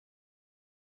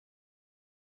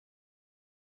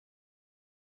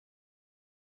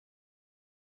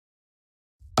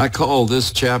I call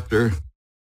this chapter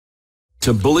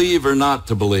To Believe or Not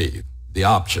to Believe, the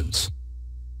options.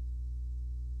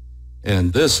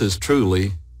 And this is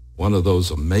truly one of those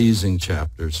amazing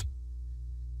chapters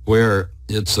where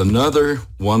it's another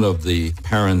one of the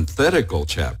parenthetical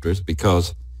chapters,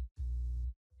 because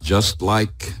just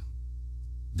like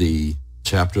the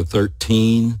chapter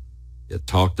 13, it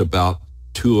talked about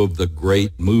two of the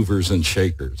great movers and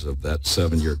shakers of that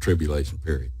 7-year tribulation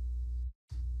period.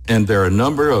 And there are a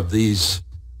number of these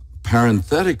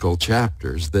parenthetical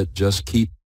chapters that just keep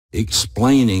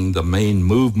explaining the main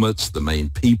movements, the main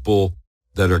people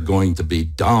that are going to be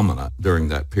dominant during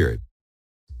that period.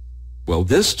 Well,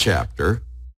 this chapter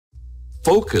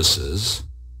focuses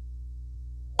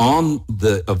on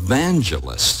the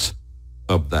evangelists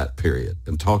of that period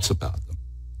and talks about them.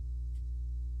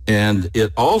 And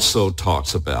it also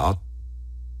talks about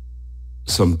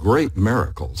some great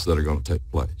miracles that are going to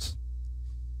take place.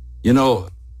 You know,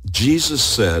 Jesus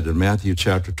said in Matthew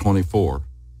chapter 24,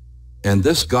 "And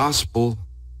this gospel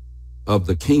of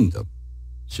the kingdom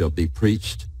shall be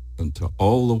preached unto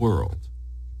all the world,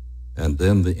 and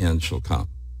then the end shall come."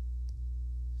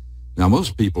 Now,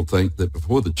 most people think that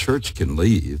before the church can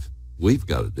leave, we've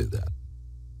got to do that.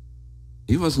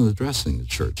 He wasn't addressing the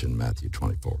church in Matthew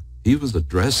 24. He was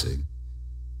addressing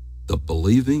the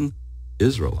believing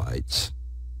Israelites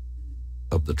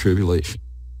of the tribulation.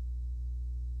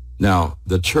 Now,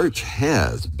 the church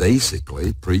has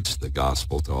basically preached the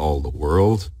gospel to all the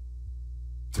world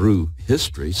through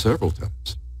history several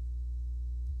times.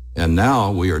 And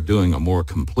now we are doing a more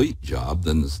complete job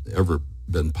than has ever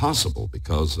been possible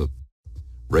because of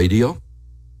radio,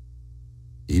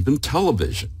 even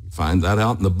television. You find that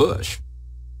out in the bush,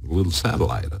 a little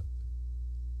satellite.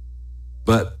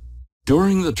 But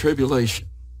during the tribulation,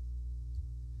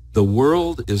 the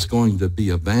world is going to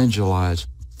be evangelized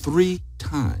 3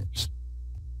 times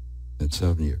in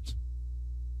 7 years.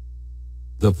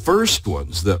 The first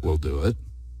ones that will do it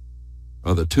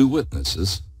are the 2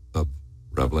 witnesses of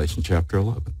Revelation chapter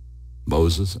 11,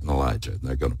 Moses and Elijah. And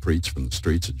they're going to preach from the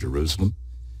streets of Jerusalem.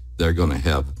 They're going to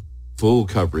have full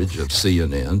coverage of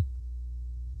CNN,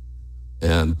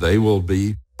 and they will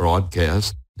be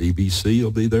broadcast. BBC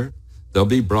will be there. They'll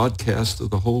be broadcast to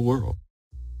the whole world.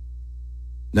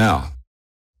 Now,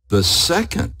 the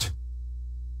second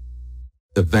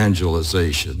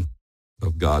evangelization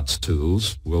of God's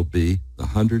tools will be the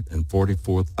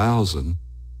 144,000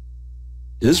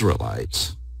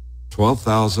 Israelites,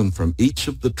 12,000 from each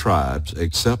of the tribes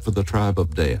except for the tribe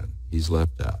of Dan. He's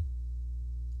left out.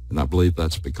 And I believe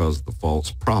that's because the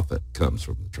false prophet comes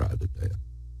from the tribe of Dan,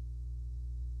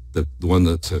 the one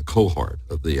that's a cohort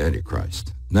of the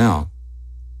Antichrist. Now,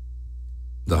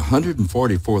 the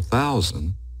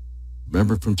 144,000,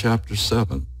 remember from chapter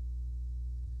 7,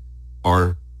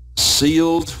 are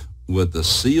sealed with the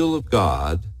seal of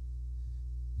God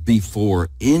before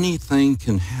anything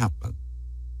can happen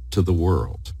to the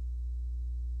world.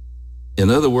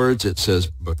 In other words, it says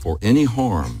before any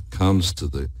harm comes to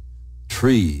the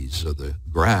trees or the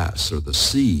grass or the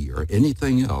sea or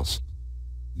anything else,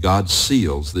 God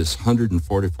seals this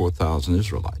 144,000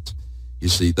 Israelites. You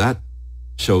see, that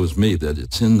shows me that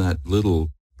it's in that little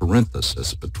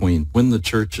parenthesis between when the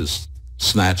church is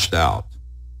snatched out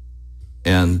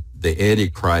and the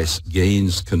Antichrist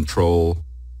gains control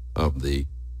of the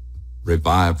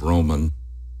revived Roman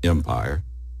Empire,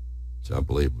 which I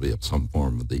believe will be some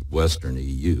form of the Western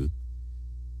EU.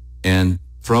 And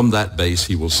from that base,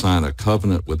 he will sign a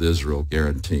covenant with Israel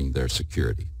guaranteeing their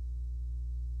security.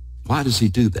 Why does he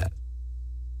do that?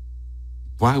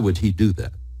 Why would he do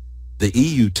that? The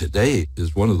EU today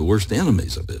is one of the worst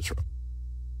enemies of Israel.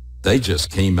 They just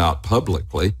came out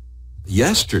publicly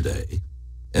yesterday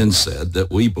and said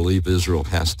that we believe Israel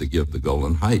has to give the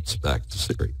Golan Heights back to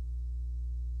Syria.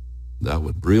 That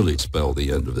would really spell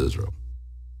the end of Israel.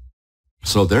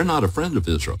 So they're not a friend of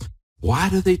Israel. Why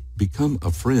do they become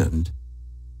a friend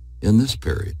in this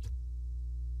period?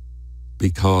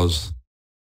 Because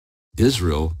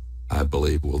Israel, I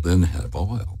believe, will then have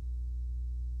oil.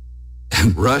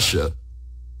 And Russia,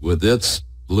 with its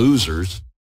losers,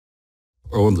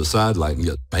 are on the sideline and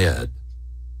get bad.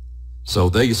 So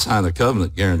they sign a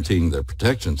covenant guaranteeing their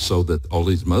protection so that all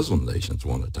these Muslim nations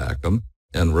won't attack them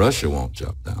and Russia won't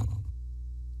jump down on them.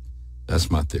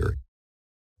 That's my theory.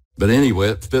 But anyway,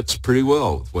 it fits pretty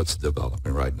well with what's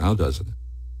developing right now, doesn't it?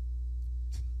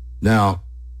 Now,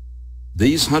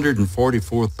 these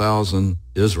 144,000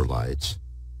 Israelites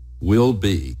will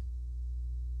be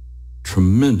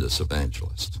tremendous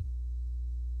evangelists.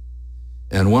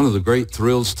 And one of the great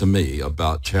thrills to me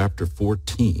about chapter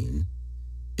 14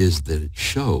 is that it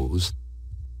shows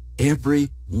every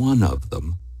one of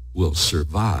them will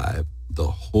survive the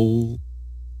whole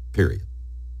period.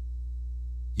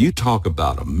 You talk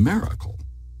about a miracle.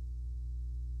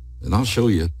 And I'll show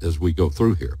you as we go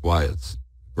through here why it's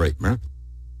a great miracle.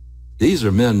 These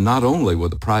are men not only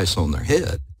with a price on their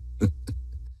head,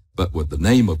 but with the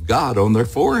name of God on their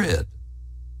forehead.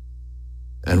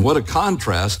 And what a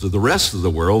contrast to the rest of the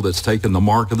world that's taken the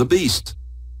mark of the beast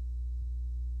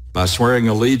by swearing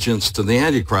allegiance to the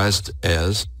Antichrist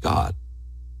as God.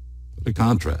 What a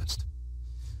contrast.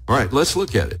 All right, let's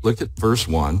look at it. Look at verse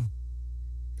 1.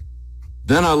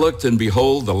 Then I looked, and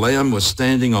behold, the Lamb was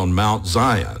standing on Mount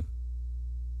Zion.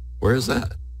 Where is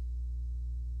that?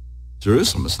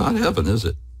 Jerusalem. It's not heaven, is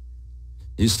it?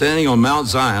 He's standing on Mount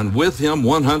Zion, with him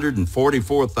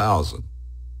 144,000,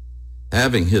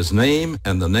 having his name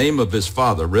and the name of his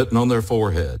Father written on their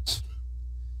foreheads.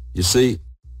 You see,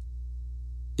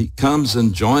 he comes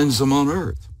and joins them on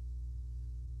earth.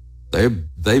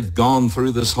 They've gone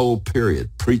through this whole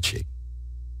period preaching.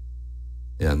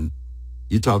 And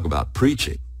you talk about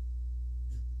preaching.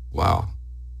 Wow.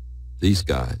 These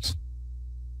guys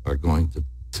are going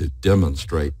to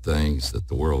demonstrate things that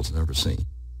the world's never seen.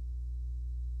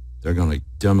 They're going to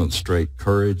demonstrate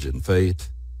courage and faith,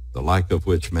 the like of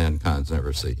which mankind's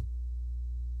never seen.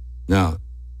 Now,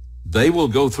 they will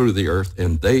go through the earth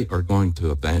and they are going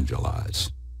to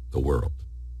evangelize the world.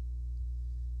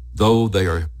 Though they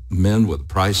are men with a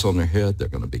price on their head, they're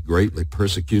going to be greatly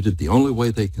persecuted. The only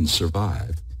way they can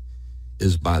survive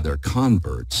is by their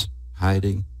converts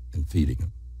hiding and feeding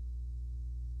them.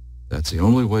 That's the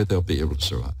only way they'll be able to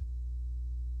survive.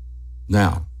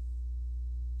 Now,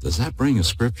 does that bring a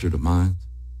scripture to mind?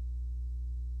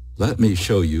 Let me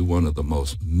show you one of the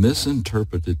most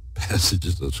misinterpreted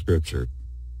passages of Scripture,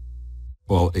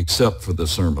 well, except for the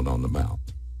Sermon on the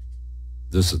Mount.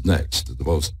 This is next, the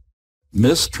most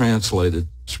mistranslated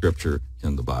Scripture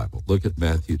in the Bible. Look at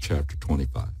Matthew chapter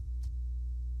 25.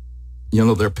 You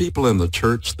know, there are people in the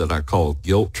church that I call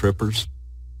guilt trippers.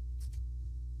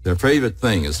 Their favorite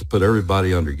thing is to put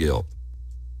everybody under guilt.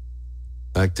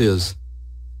 Fact is,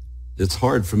 it's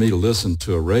hard for me to listen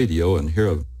to a radio and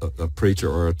hear a preacher,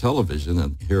 or a television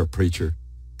and hear a preacher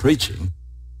preaching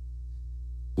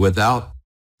without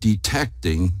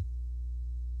detecting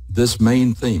this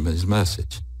main theme in his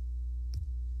message.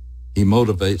 He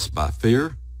motivates by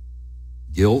fear,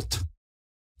 guilt,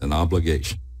 and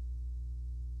obligation.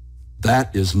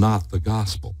 That is not the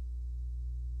gospel.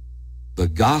 The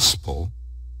gospel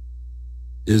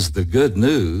is the good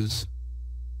news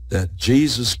that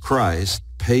Jesus Christ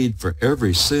paid for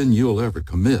every sin you'll ever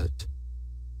commit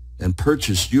and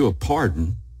purchased you a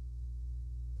pardon,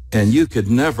 and you could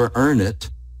never earn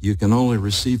it. You can only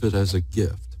receive it as a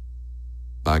gift.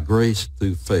 By grace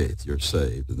through faith you're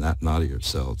saved, and that not of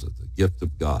yourselves. It's a gift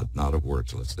of God, not of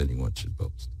works, lest anyone should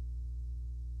boast.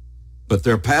 But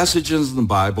there are passages in the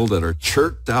Bible that are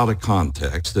chirked out of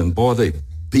context, and boy, they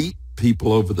beat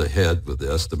people over the head with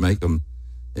this to make them,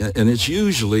 and it's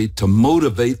usually to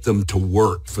motivate them to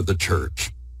work for the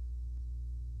church.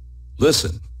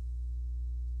 Listen,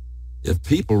 if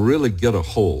people really get a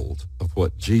hold of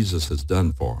what Jesus has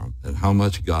done for them and how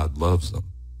much God loves them,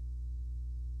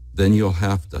 then you'll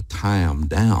have to tie them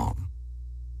down,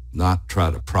 not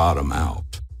try to prod them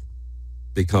out,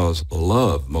 because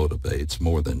love motivates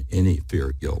more than any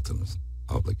fear, guilt, and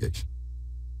obligation.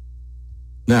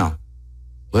 Now,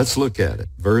 let's look at it.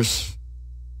 Verse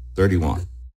 31.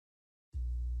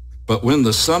 But when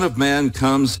the Son of Man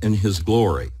comes in his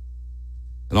glory,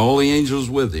 and all the angels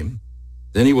with him,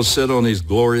 then he will sit on his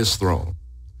glorious throne.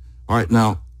 All right,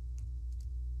 now,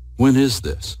 when is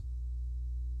this?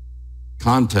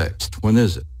 Context, when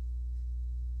is it?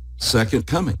 Second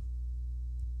coming,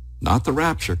 not the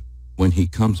rapture, when he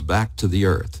comes back to the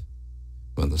earth.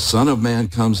 When the Son of Man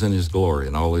comes in his glory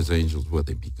and all his angels with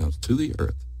him, he comes to the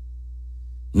earth.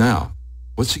 Now,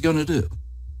 what's he going to do?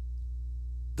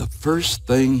 The first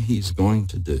thing he's going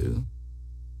to do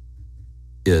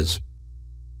is,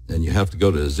 and you have to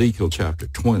go to Ezekiel chapter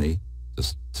 20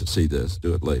 to see this,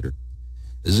 do it later.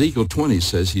 Ezekiel 20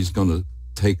 says he's going to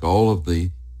take all of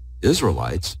the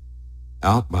Israelites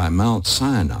out by Mount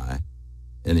Sinai,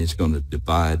 and he's going to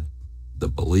divide the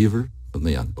believer from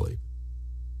the unbeliever.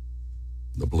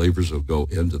 The believers will go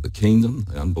into the kingdom,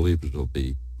 the unbelievers will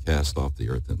be cast off the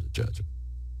earth into judgment.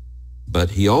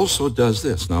 But he also does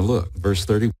this. Now look, verse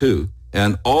 32,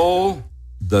 and all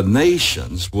the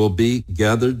nations will be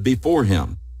gathered before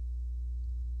him.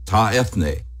 Ta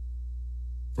ethne,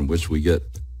 from which we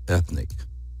get ethnic.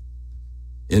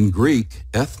 In Greek,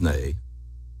 ethne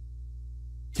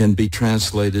can be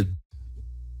translated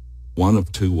one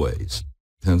of two ways.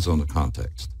 Depends on the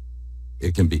context.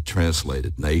 It can be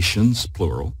translated nations,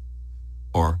 plural,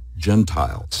 are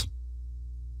Gentiles.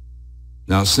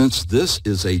 Now, since this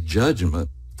is a judgment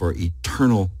for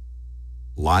eternal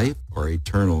life or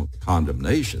eternal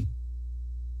condemnation,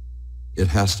 it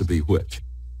has to be which?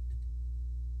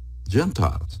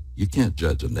 Gentiles. You can't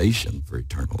judge a nation for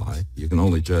eternal life. You can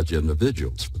only judge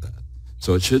individuals for that.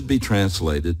 So it should be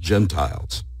translated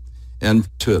Gentiles. And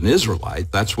to an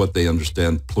Israelite, that's what they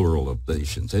understand plural of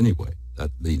nations anyway.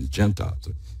 That means Gentiles.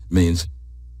 It means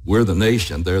we're the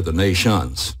nation, they're the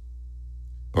nations.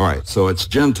 All right, so it's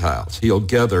Gentiles. He'll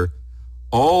gather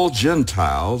all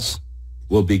Gentiles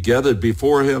will be gathered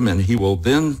before him, and he will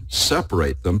then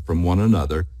separate them from one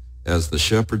another as the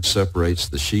shepherd separates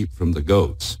the sheep from the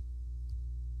goats.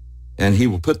 And he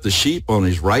will put the sheep on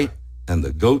his right and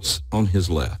the goats on his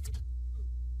left.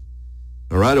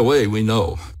 Now, right away, we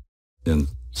know in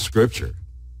Scripture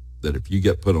that if you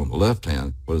get put on the left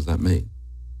hand, what does that mean?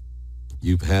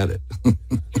 You've had it.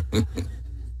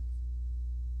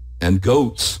 And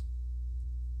goats,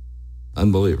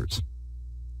 unbelievers.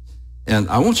 And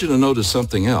I want you to notice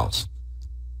something else.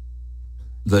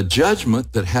 The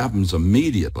judgment that happens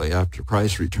immediately after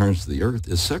Christ returns to the earth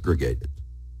is segregated,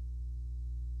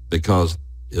 because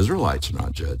Israelites are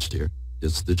not judged here.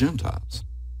 It's the Gentiles.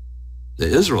 The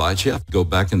Israelites, you have to go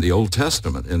back in the Old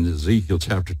Testament in Ezekiel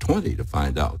chapter 20 to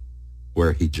find out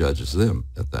where he judges them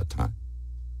at that time.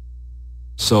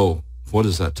 So what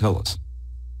does that tell us?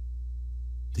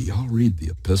 Do y'all read the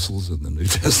epistles in the New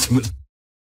Testament?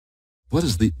 What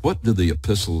do the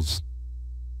epistles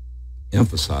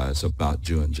emphasize about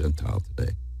Jew and Gentile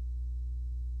today?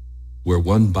 We're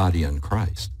one body in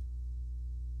Christ.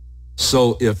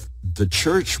 So if the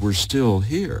church were still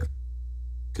here,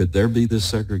 could there be this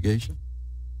segregation?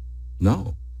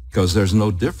 No, because there's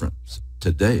no difference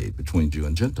today between Jew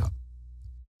and Gentile.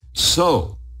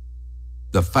 So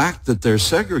the fact that they're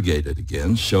segregated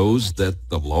again shows that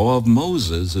the law of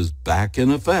Moses is back in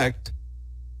effect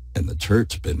and the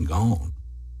church has been gone.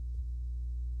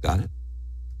 Got it?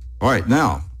 All right,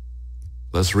 now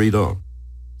let's read on.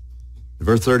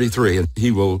 Verse 33, and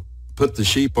he will put the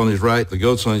sheep on his right, the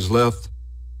goats on his left.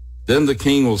 Then the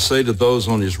king will say to those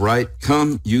on his right,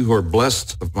 "Come, you who are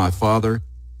blessed of my Father,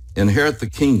 inherit the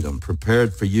kingdom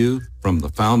prepared for you from the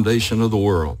foundation of the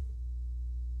world.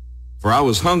 For I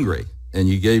was hungry, and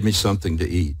you gave me something to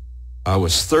eat. I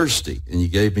was thirsty, and you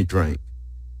gave me drink.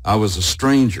 I was a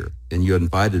stranger, and you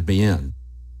invited me in.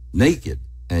 Naked,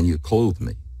 and you clothed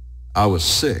me. I was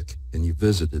sick, and you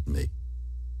visited me.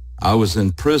 I was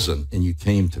in prison, and you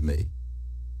came to me."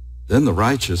 Then the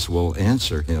righteous will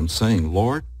answer him, saying,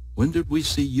 "Lord, when did we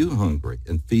see you hungry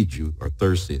and feed you, or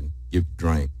thirsty and give you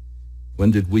drink?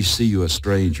 When did we see you a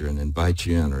stranger and invite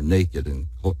you in, or naked and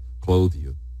clothe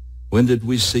you? When did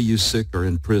we see you sick or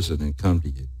in prison and come to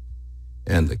you?"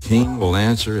 And the king will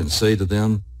answer and say to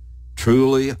them,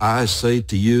 "Truly I say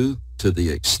to you, to the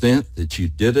extent that you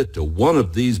did it to one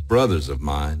of these brothers of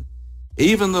mine,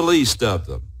 even the least of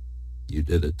them, you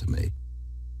did it to me."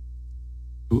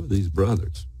 Who are these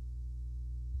brothers?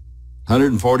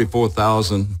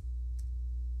 144,000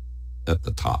 at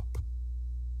the top.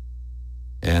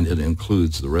 And it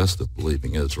includes the rest of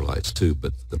believing Israelites too,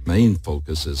 but the main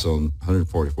focus is on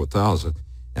 144,000.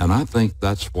 And I think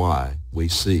that's why we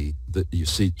see that, you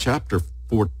see, chapter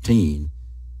 14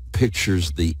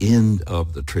 pictures the end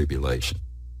of the tribulation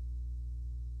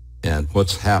and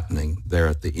what's happening there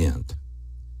at the end.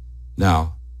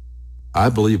 Now, I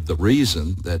believe the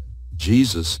reason that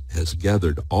Jesus has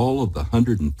gathered all of the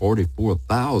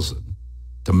 144,000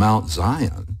 to Mount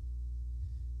Zion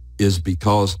is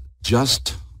because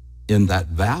just in that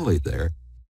valley there,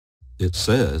 it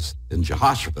says in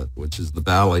Jehoshaphat, which is the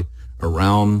valley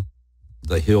around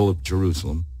the hill of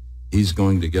Jerusalem, he's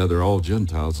going to gather all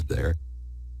Gentiles there,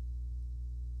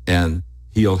 and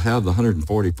he'll have the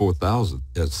 144,000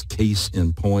 as case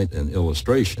in point and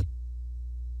illustration.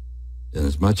 And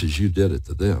as much as you did it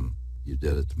to them, you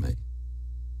did it to me.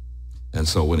 And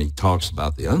so when he talks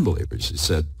about the unbelievers, he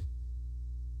said,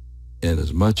 "And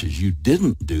as much as you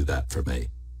didn't do that for me,"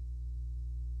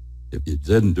 if you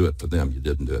didn't do it for them, you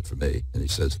didn't do it for me. And he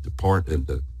says, "Depart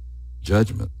into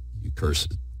judgment, you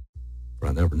cursed, for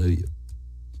I never knew you."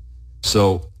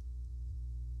 So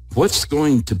what's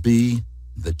going to be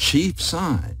the chief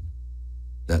sign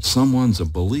that someone's a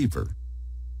believer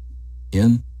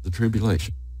in the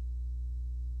tribulation?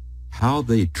 How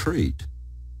they treat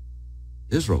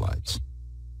Israelites.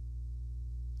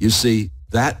 You see,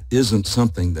 that isn't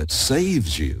something that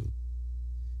saves you.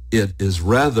 It is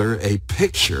rather a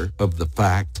picture of the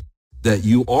fact that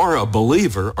you are a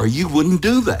believer, or you wouldn't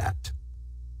do that.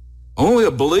 Only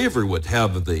a believer would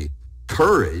have the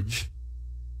courage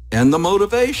and the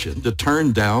motivation to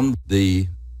turn down the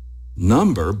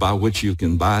number by which you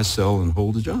can buy, sell, and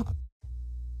hold a job.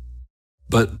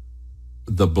 But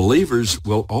the believers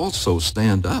will also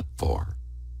stand up for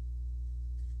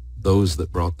those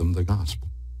that brought them the gospel.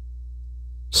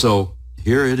 So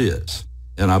here it is.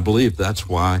 And I believe that's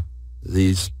why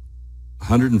these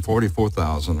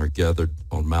 144,000 are gathered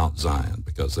on Mount Zion,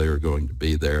 because they are going to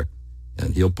be there,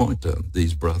 and he'll point to them,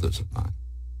 these brothers of mine.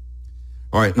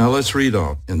 All right, now let's read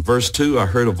on. In verse 2, I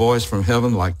heard a voice from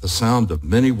heaven like the sound of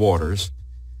many waters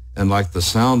and like the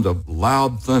sound of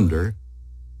loud thunder,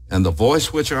 and the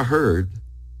voice which I heard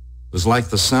was like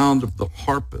the sound of the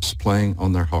harpists playing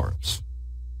on their harps.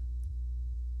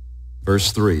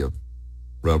 Verse 3 of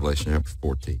Revelation chapter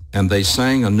 14. And they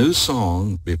sang a new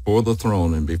song before the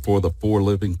throne and before the four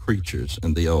living creatures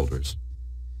and the elders.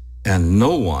 And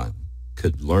no one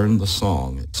could learn the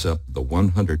song except the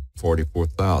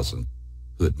 144,000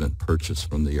 who had been purchased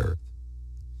from the earth.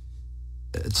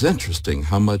 It's interesting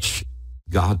how much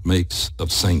God makes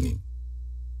of singing.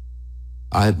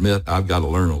 I admit I've got to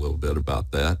learn a little bit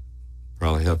about that.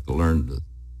 Probably have to learn to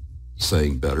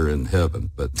sing better in heaven,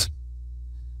 but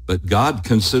God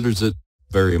considers it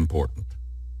very important.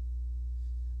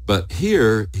 But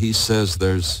here he says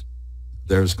there's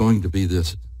going to be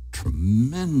this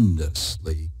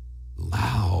tremendously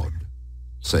loud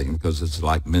singing, because it's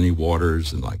like many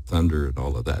waters and like thunder and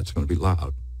all of that. It's going to be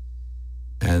loud.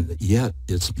 And yet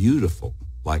it's beautiful,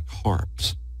 like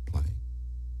harps playing.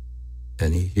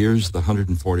 And he hears the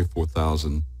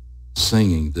 144,000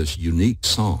 singing this unique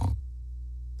song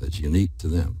that's unique to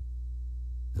them.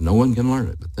 And no one can learn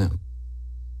it but them.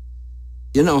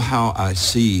 You know how I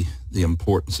see the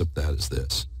importance of that is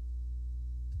this.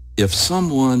 If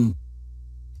someone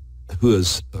who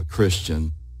is a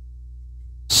Christian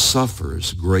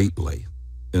suffers greatly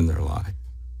in their life,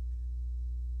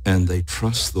 and they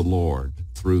trust the Lord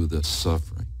through this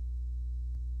suffering,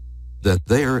 that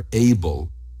they are able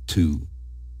to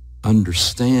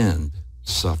understand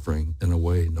suffering in a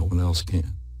way no one else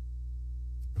can,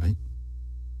 right?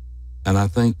 And I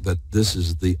think that this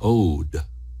is the ode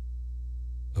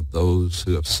of those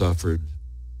who have suffered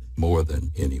more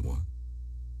than anyone.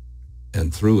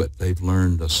 And through it, they've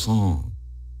learned a song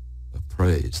of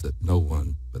praise that no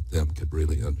one but them could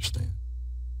really understand.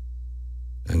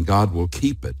 And God will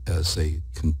keep it as a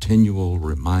continual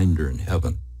reminder in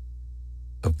heaven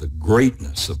of the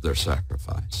greatness of their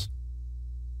sacrifice.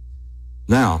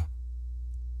 Now,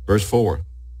 verse 4.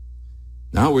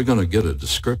 Now we're going to get a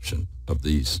description of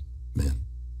these men.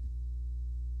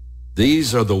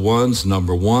 These are the ones,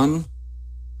 number one,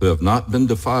 who have not been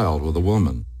defiled with a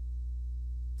woman,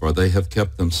 for they have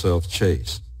kept themselves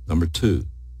chaste. Number two,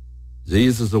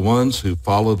 these are the ones who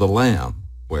follow the Lamb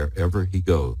wherever he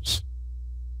goes.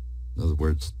 In other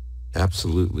words,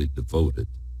 absolutely devoted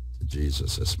to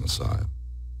Jesus as Messiah.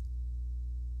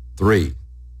 3,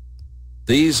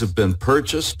 these have been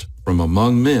purchased from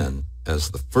among men as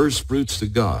the first fruits to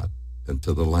God and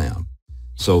to the Lamb.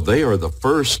 So they are the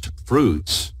first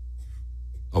fruits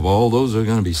of all those who are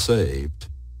going to be saved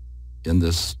in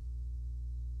this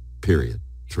period,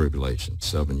 tribulation,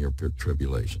 7-year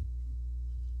tribulation.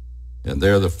 And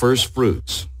they're the first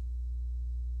fruits.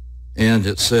 And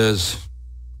it says,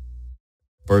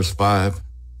 verse 5,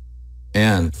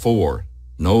 and 4,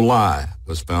 no lie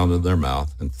was found in their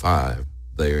mouth, and 5,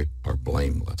 they are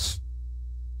blameless.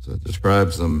 So it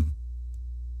describes them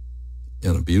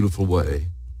in a beautiful way,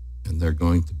 and they're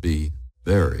going to be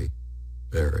very,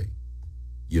 very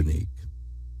unique.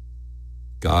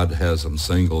 God has them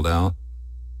singled out.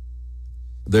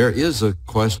 There is a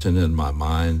question in my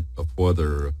mind of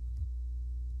whether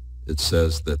it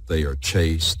says that they are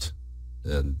chaste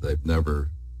and they've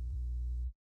never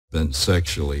been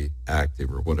sexually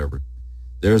active or whatever.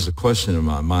 There's a question in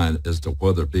my mind as to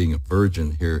whether being a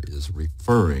virgin here is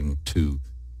referring to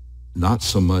not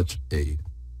so much a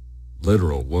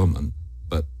literal woman,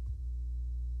 but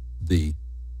the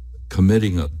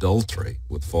committing adultery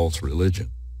with false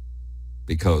religion,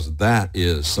 because that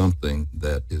is something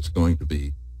that is going to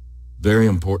be very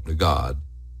important to God,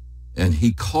 and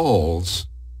he calls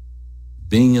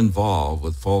being involved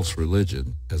with false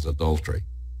religion as adultery,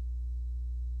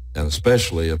 and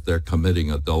especially if they're committing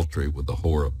adultery with the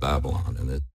whore of Babylon, and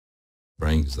it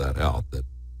brings that out, that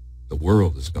the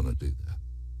world is going to do that.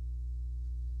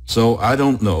 So I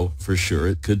don't know for sure.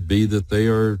 It could be that they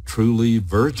are truly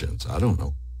virgins. I don't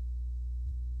know.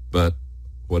 But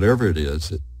whatever it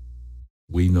is,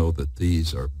 we know that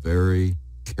these are very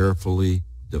carefully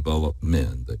developed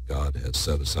men that God has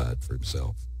set aside for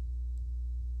himself.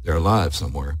 They're alive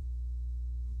somewhere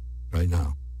right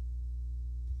now.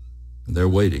 And they're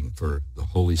waiting for the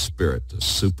Holy Spirit to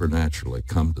supernaturally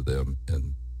come to them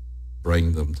and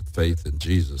bring them to faith in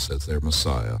Jesus as their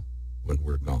Messiah when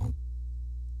we're gone,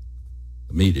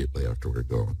 immediately after we're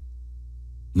gone.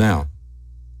 Now,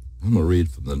 I'm going to read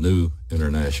from the New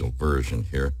International Version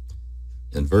here.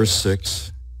 In verse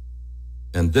 6,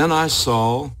 and then I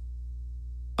saw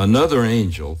another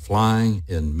angel flying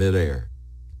in midair.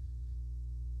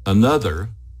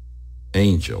 Another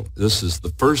angel. This is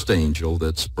the first angel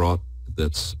that's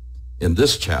in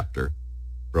this chapter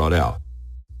brought out.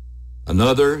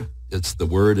 Another, it's the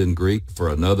word in Greek for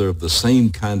another of the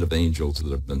same kind of angels that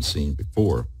have been seen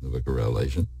before in the book of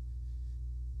Revelation.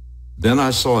 Then I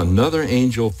saw another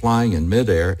angel flying in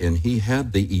midair, and he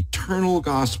had the eternal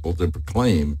gospel to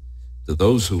proclaim to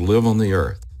those who live on the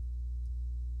earth.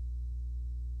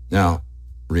 Now,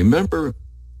 remember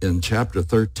in chapter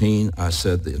 13, I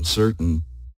said that in certain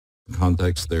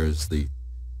contexts there is the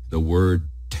word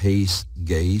tes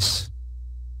geis,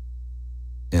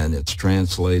 and it's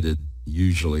translated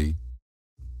usually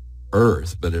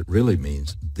earth, but it really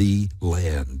means the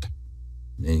land,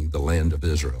 meaning the land of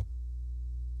Israel.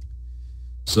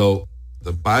 So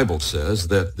the Bible says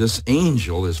that this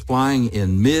angel is flying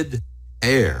in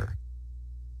mid-air,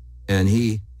 and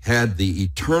he had the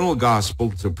eternal gospel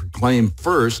to proclaim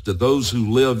first to those who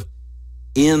live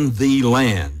in the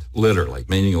land, literally,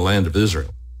 meaning the land of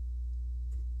Israel.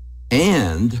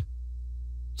 And,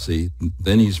 see,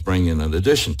 then he's bringing an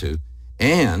addition to,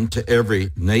 and to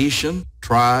every nation,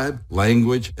 tribe,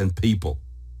 language, and people.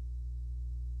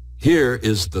 Here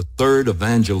is the third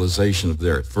evangelization of the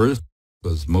earth. First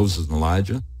was Moses and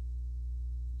Elijah,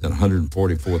 then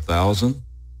 144,000.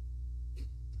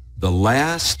 The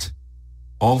last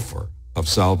offer of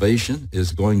salvation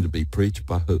is going to be preached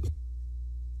by who?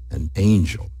 An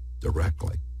angel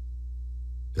directly.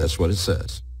 That's what it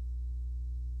says.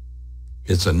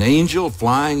 It's an angel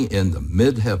flying in the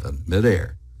mid-heaven,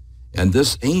 mid-air. And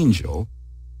this angel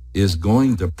is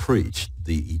going to preach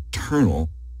the eternal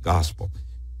gospel.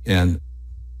 And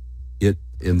it,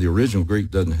 in the original Greek,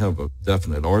 doesn't have a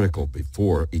definite article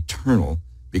before eternal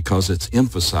because it's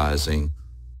emphasizing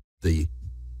the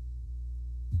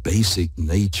basic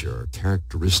nature or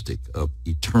characteristic of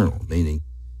eternal, meaning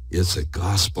it's a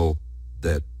gospel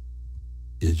that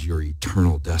is your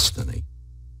eternal destiny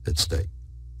at stake.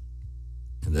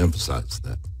 And emphasize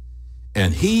that.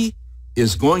 And he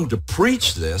is going to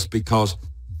preach this because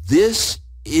this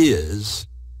is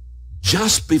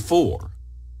just before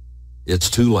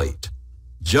it's too late,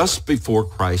 just before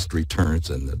Christ returns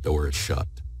and the door is shut.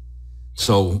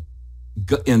 So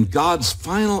in God's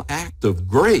final act of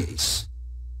grace,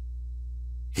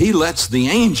 he lets the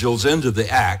angels into the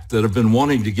act that have been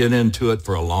wanting to get into it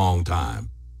for a long time.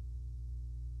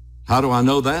 How do I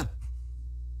know that?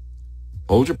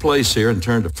 Hold your place here and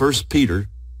turn to 1 Peter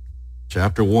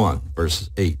chapter 1, verses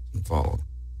 8 and following.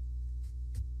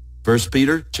 1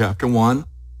 Peter chapter 1,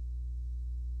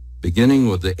 beginning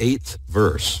with the 8th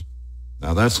verse.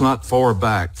 Now that's not far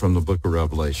back from the book of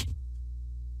Revelation.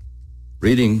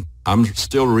 I'm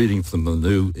still reading from the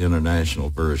New International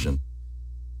Version.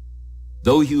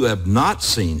 Though you have not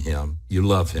seen him, you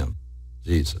love him,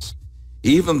 Jesus.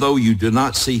 Even though you do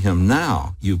not see him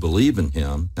now, you believe in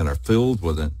him and are filled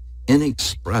with an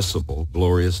inexpressible,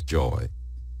 glorious joy.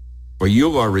 For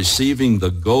you are receiving the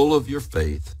goal of your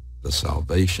faith, the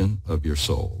salvation of your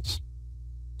souls.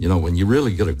 You know, when you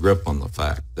really get a grip on the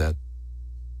fact that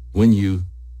when you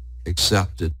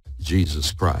accepted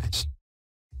Jesus Christ,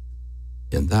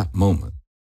 in that moment,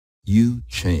 you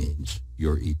change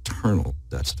your eternal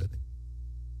destiny.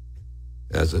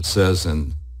 As it says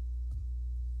in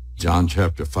John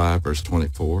chapter 5, verse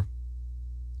 24,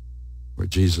 where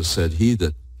Jesus said, he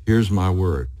that hears my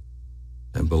word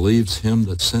and believes him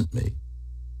that sent me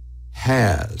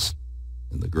has,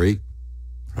 in the Greek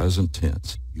present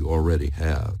tense, you already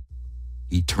have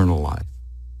eternal life,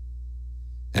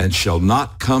 and shall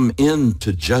not come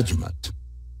into judgment,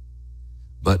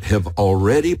 but have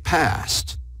already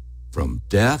passed from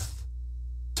death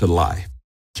to life.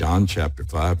 John chapter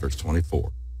 5, verse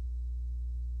 24.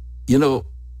 You know,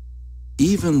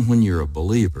 even when you're a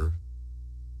believer,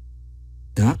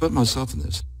 and I put myself in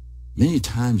this, many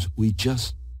times we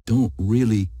just don't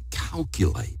really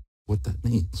calculate what that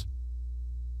means.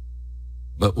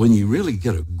 But when you really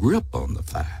get a grip on the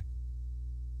fact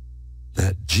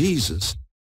that Jesus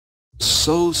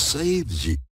so saves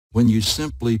you, when you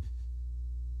simply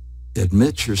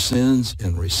admit your sins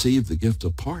and receive the gift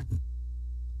of pardon,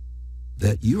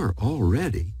 that you are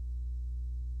already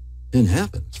in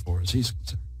heaven as far as he's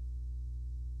concerned.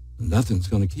 Nothing's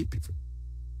going to keep you from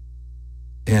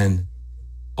it. And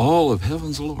all of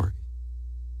heaven's glory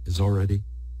is already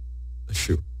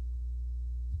assured.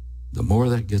 The more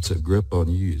that gets a grip on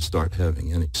you, you start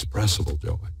having inexpressible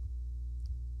joy.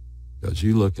 Because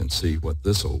you look and see what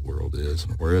this old world is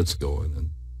and where it's going and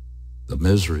the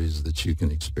miseries that you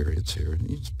can experience here. And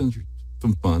you spend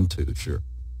some fun too, sure.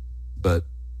 But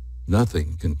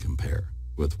nothing can compare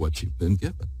with what you've been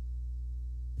given.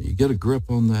 You get a grip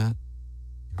on that,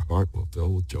 your heart will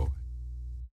fill with joy.